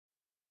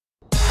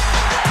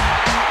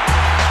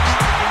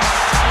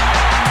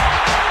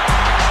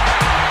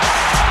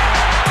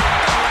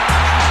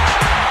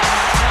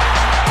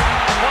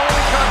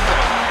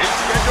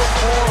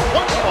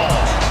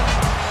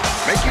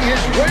Making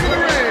his way to the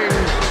ring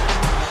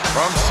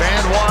from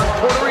San Juan,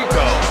 Puerto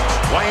Rico,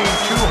 weighing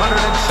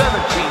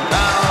 217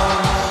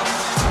 pounds,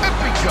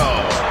 Epico.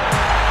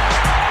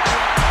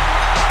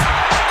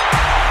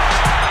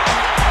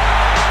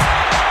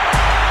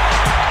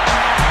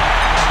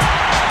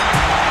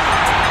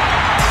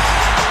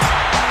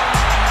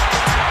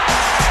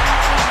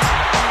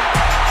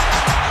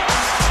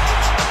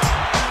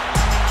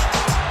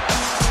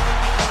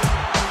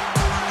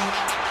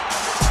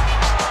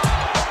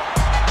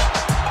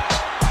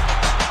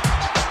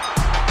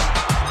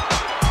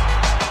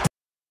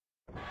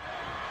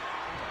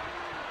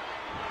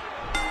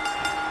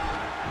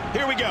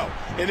 Here we go,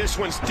 and this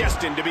one's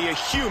destined to be a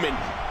human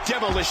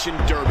demolition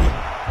derby.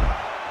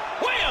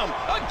 Wham!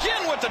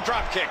 Again with the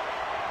drop kick.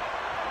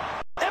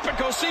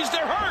 Epico sees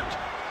they're hurt.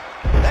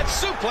 That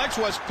suplex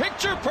was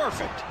picture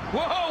perfect.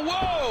 Whoa,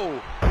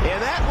 whoa!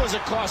 And that was a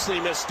costly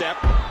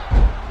misstep.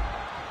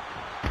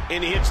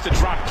 And he hits the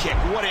drop kick.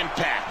 What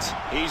impact?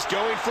 He's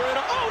going for it.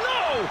 Oh,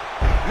 no!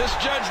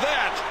 Misjudged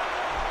that.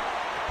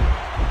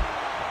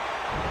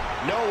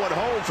 No one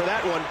home for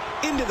that one.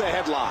 Into the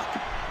headlock.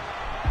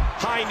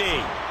 High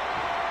knee.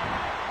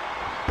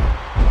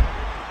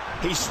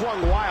 He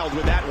swung wild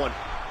with that one.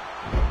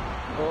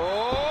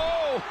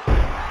 Oh!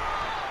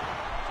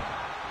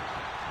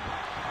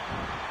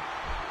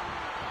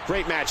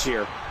 Great match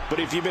here.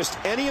 But if you missed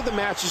any of the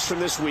matches from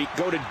this week,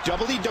 go to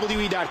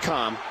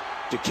WWE.com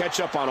to catch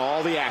up on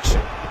all the action.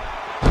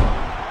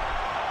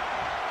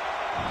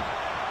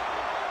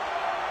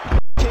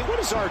 Okay, what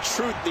does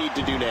R-Truth need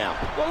to do now?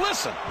 Well,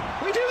 listen,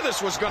 we knew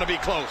this was going to be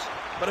close.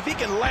 But if he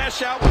can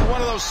lash out with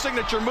one of those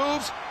signature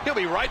moves, he'll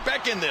be right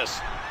back in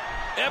this.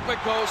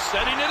 Epico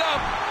setting it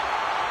up.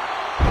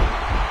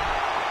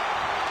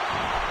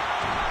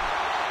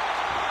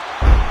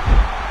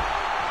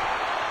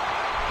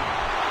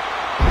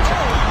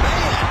 Oh,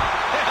 man.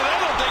 Yeah,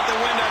 that'll take the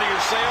wind out of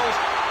your sails.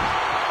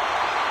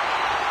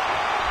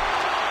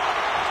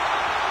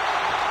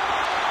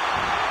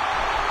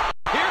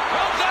 Here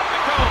comes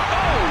Epico.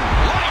 Oh,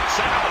 lights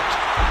out.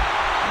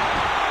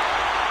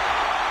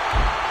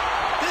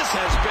 This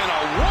has been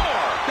a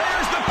war.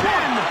 There's the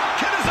pin.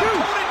 Can his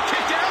opponent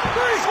kick out?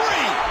 Three.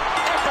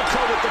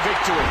 Epico with the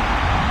victory.